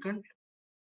difficult?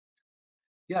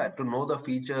 Yeah, to know the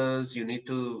features, you need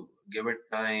to give it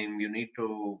time. You need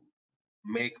to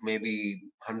make maybe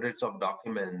hundreds of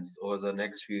documents over the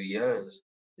next few years.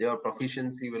 Your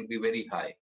proficiency will be very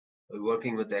high.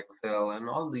 Working with Excel and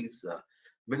all these,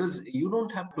 because you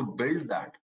don't have to build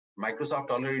that. Microsoft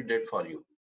already did for you,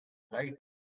 right?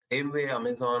 Same way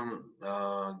Amazon,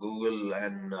 Google,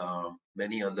 and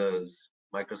many others,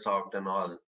 Microsoft and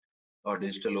all, or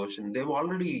DigitalOcean, they've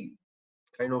already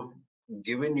kind of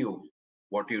given you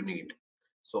what you need.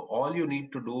 So all you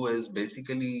need to do is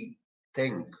basically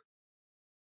think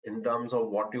in terms of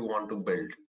what you want to build.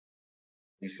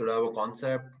 You should have a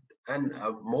concept, and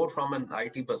more from an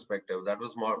IT perspective. That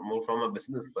was more from a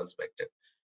business perspective.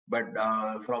 But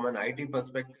from an IT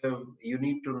perspective, you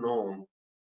need to know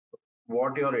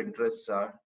what your interests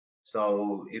are.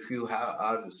 So if you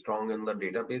are strong in the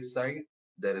database side,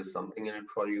 there is something in it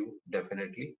for you,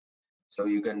 definitely. So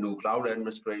you can do cloud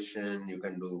administration, you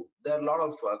can do, there are a lot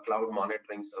of cloud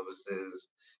monitoring services,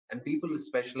 and people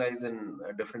specialize in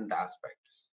different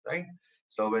aspects, right?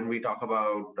 So when we talk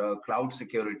about cloud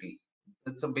security,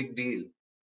 it's a big deal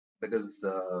because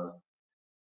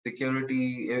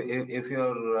security, if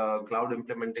your cloud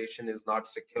implementation is not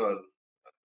secure,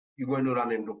 you're going to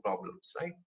run into problems,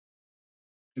 right?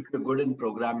 If you're good in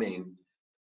programming,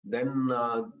 then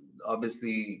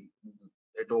obviously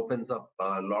it opens up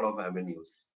a lot of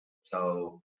avenues.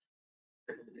 So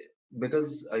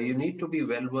because you need to be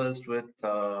well versed with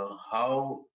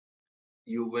how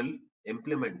you will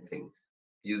implement things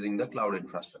using the cloud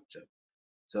infrastructure.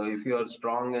 So if you are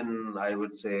strong in, I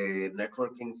would say,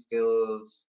 networking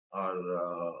skills or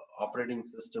operating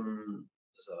systems,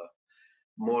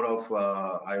 more of,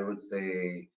 I would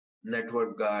say,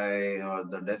 network guy or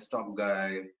the desktop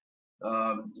guy,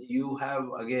 you have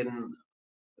again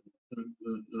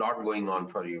lot going on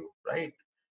for you, right?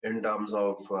 In terms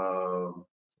of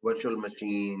virtual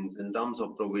machines, in terms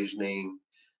of provisioning.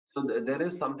 So there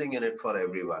is something in it for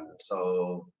everyone.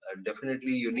 So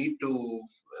definitely you need to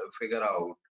figure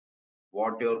out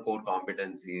what your core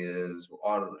competency is,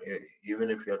 or even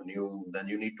if you're new, then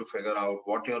you need to figure out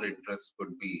what your interest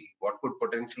could be, what could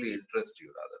potentially interest you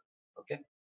rather. Okay.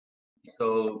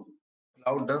 So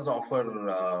cloud does offer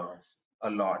a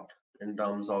lot in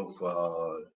terms of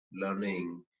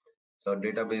learning. So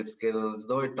database skills,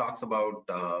 though it talks about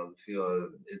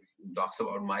it talks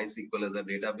about MySQL as a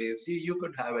database, you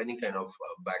could have any kind of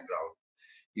background.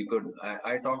 You could.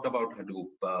 I talked about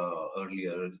Hadoop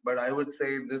earlier, but I would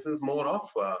say this is more of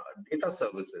data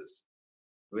services,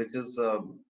 which is a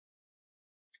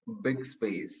big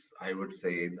space. I would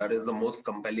say that is the most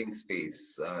compelling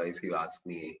space, if you ask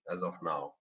me, as of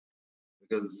now,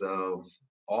 because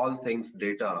all things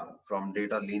data, from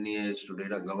data lineage to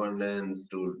data governance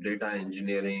to data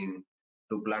engineering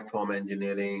to platform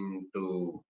engineering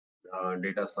to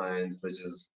data science, which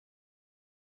is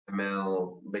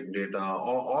ML, big data,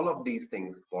 all of these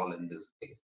things fall in this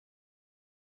space.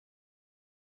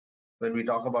 When we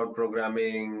talk about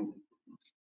programming,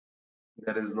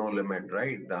 there is no limit,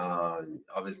 right?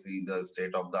 Obviously, the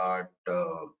state of the art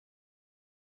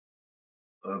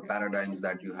paradigms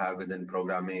that you have within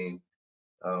programming.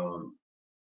 Um,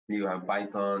 you have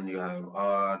Python, you have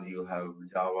R, you have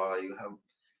Java, you have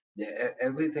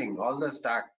everything. All the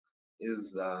stack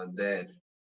is there.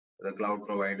 The cloud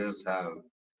providers have.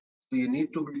 So you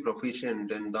need to be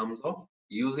proficient in terms of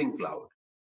using cloud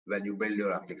when you build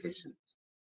your applications.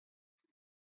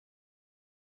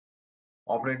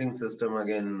 Operating system,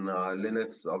 again,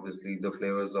 Linux, obviously the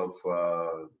flavors of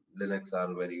Linux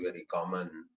are very common.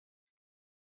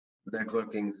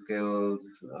 Networking skills,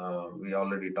 we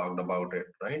already talked about it,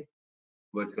 right?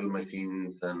 Virtual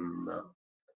machines and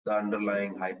the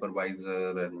underlying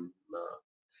hypervisor. And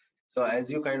so as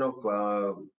you kind of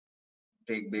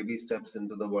take baby steps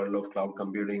into the world of cloud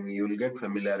computing, you'll get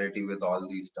familiarity with all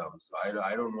these terms. So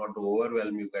I don't want to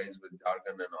overwhelm you guys with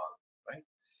jargon and all, right?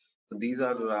 So these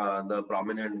are the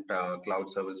prominent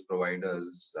cloud service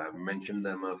providers. I've mentioned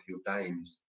them a few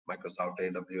times: Microsoft,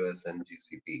 AWS, and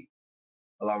GCP,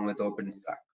 along with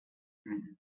OpenStack.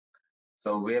 Mhm.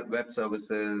 So web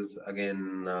services,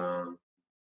 again,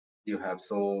 you have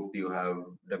SOAP, you have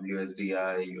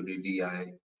WSDI,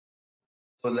 UDDI.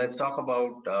 So let's talk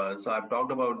about, so I've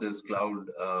talked about this cloud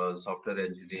software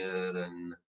engineer,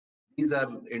 and these are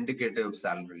indicative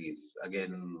salaries.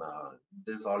 Again,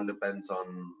 this all depends on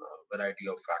a variety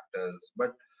of factors,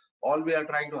 but all we are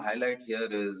trying to highlight here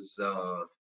is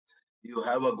you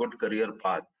have a good career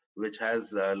path which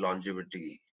has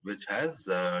longevity, which has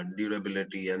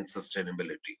durability and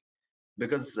sustainability,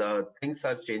 because things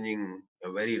are changing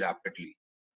very rapidly.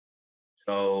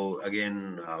 So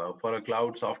again, for a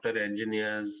cloud software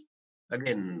engineers,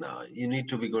 again, you need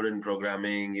to be good in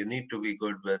programming. You need to be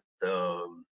good with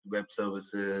web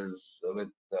services, with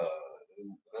a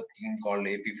thing called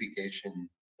apification,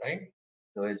 right?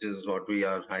 Which is what we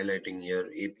are highlighting here,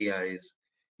 APIs.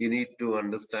 You need to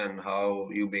understand how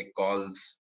you make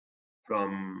calls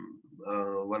from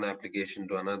one application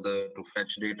to another to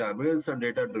fetch data, because it's a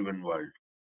data-driven world,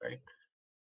 right?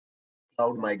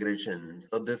 Cloud migration.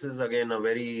 So this is again a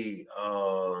very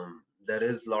there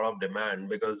is a lot of demand,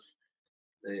 because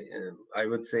I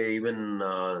would say even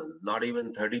not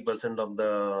even 30% of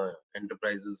the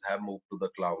enterprises have moved to the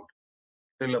cloud.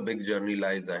 Still a big journey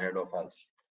lies ahead of us.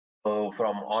 So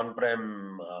from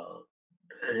on-prem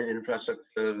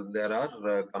infrastructure, there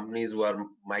are companies who are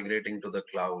migrating to the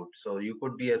cloud. So you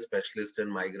could be a specialist in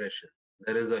migration.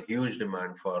 There is a huge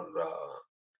demand for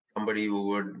somebody who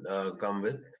would come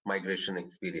with migration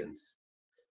experience.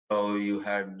 So you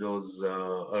had those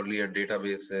earlier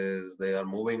databases, they are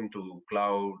moving to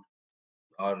cloud,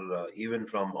 or even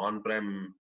from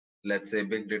on-prem, let's say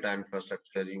big data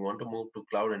infrastructure, you want to move to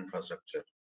cloud infrastructure.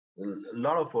 A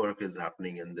lot of work is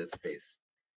happening in this space.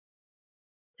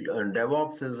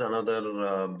 DevOps is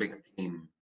another big theme.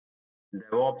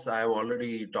 DevOps, I have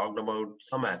already talked about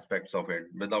some aspects of it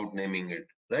without naming it,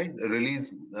 right?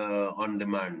 Release on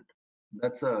demand.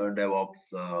 That's a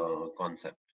DevOps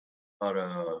concept, or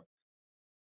a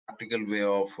practical way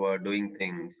of doing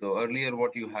things. So earlier,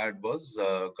 what you had was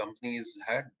companies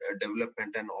had a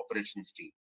development and operations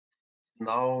team.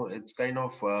 Now it's kind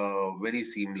of very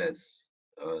seamless,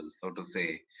 so to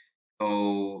say.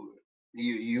 So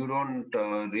you don't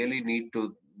really need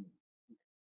to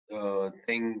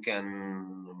think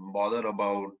and bother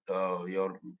about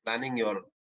your planning your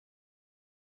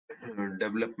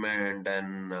development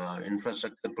and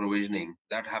infrastructure provisioning.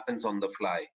 That happens on the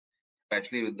fly,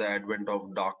 especially with the advent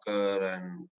of Docker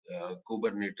and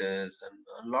Kubernetes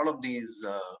and a lot of these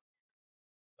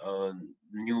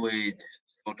new age,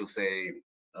 so to say,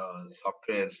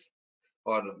 softwares,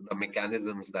 or the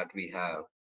mechanisms that we have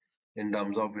in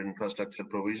terms of infrastructure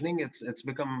provisioning. It's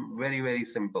become very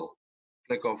simple.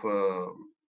 Click of a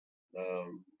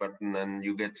button and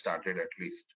you get started, at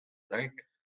least, right?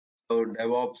 So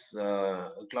DevOps,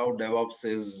 cloud DevOps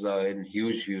is in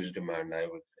huge demand, I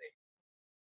would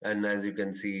say. And as you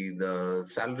can see, the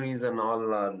salaries and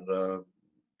all are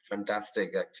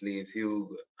fantastic, actually, if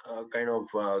you kind of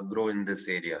grow in this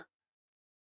area,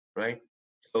 right?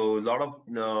 So a lot of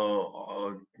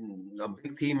a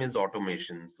big theme is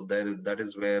automation. So that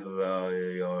is where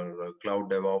your cloud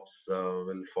DevOps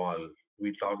will fall.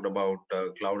 We talked about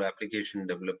cloud application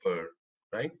developer,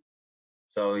 right?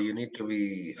 So you need to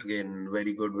be, again,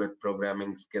 very good with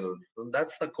programming skills. So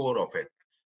that's the core of it.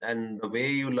 And the way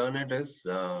you learn it is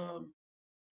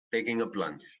taking a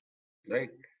plunge, right?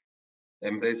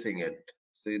 Embracing it.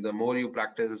 See, the more you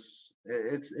practice,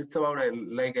 it's about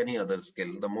like any other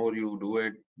skill. The more you do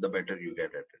it, the better you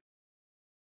get at it.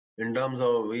 In terms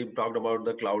of, we talked about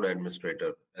the cloud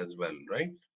administrator as well,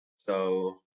 right?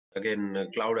 So again,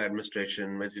 cloud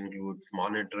administration, which includes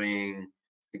monitoring,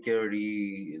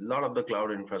 security, a lot of the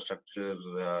cloud infrastructure,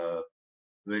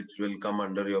 which will come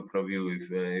under your purview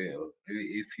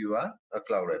if you are a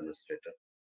cloud administrator.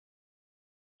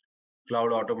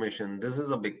 Cloud automation, this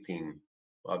is a big theme,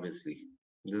 obviously.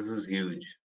 This is huge.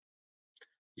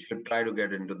 You should try to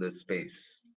get into this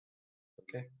space.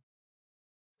 Okay.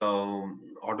 So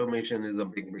automation is a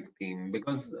big theme,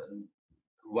 because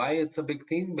why it's a big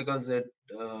theme? Because it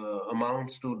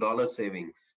amounts to dollar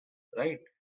savings, right?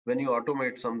 When you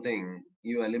automate something,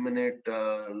 you eliminate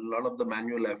a lot of the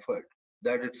manual effort.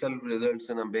 That itself results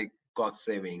in a big cost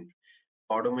saving.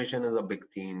 Automation is a big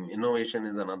theme. Innovation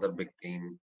is another big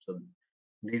theme. So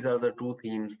these are the two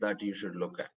themes that you should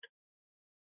look at.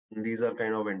 And these are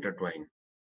kind of intertwined.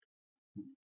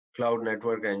 Cloud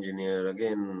network engineer,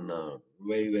 again,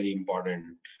 very important,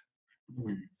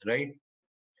 right?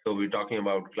 So we're talking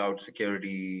about cloud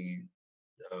security,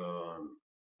 uh,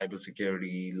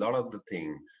 cybersecurity, a lot of the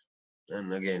things.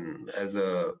 And again, as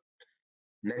a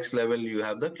next level, you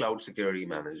have the cloud security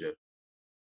manager.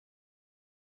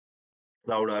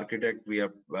 Cloud architect we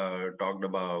have talked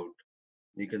about.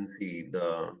 You can see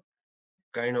the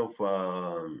kind of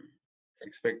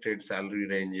expected salary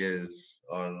ranges,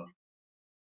 or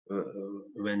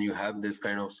when you have this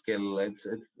kind of skill, it's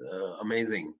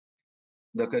amazing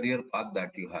the career path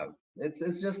that you have.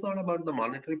 It's just not about the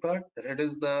monetary part. It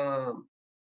is the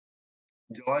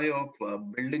joy of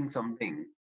building something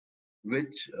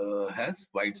which has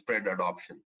widespread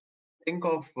adoption. Think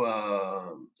of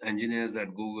engineers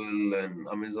at Google and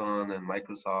Amazon and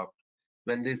Microsoft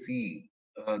when they see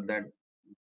that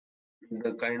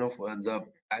the kind of the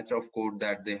patch of code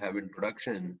that they have in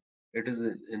production, it is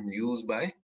in use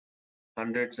by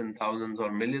hundreds and thousands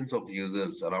or millions of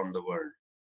users around the world,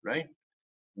 right?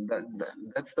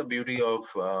 That's the beauty of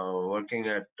working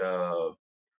at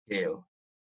scale.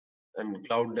 And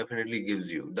cloud definitely gives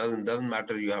you, doesn't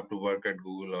matter you have to work at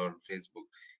Google or Facebook.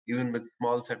 Even with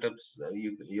small setups,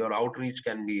 your outreach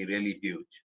can be really huge.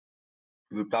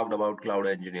 We've talked about cloud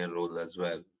engineer role as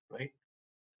well, right?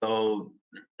 So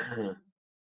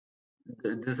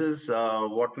this is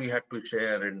what we had to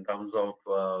share in terms of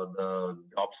the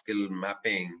job skill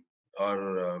mapping,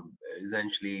 or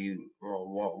essentially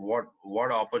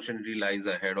what opportunity lies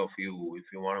ahead of you if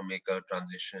you want to make a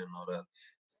transition or a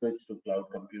switch to cloud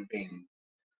computing.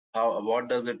 How, what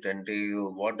does it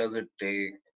entail? What does it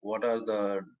take? What are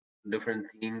the different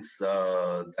themes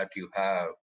that you have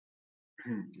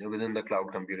within the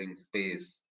cloud computing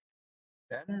space?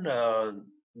 And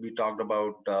we talked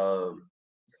about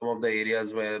some of the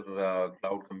areas where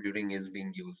cloud computing is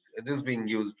being used. It is being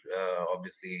used,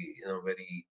 obviously, in a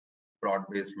very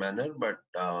broad-based manner, but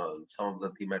some of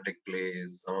the thematic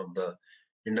plays, some of the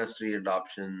industry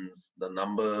adoptions, the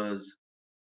numbers,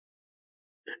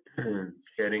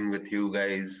 sharing with you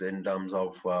guys in terms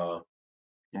of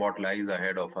what lies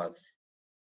ahead of us.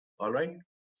 All right.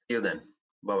 See you then.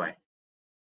 Bye bye.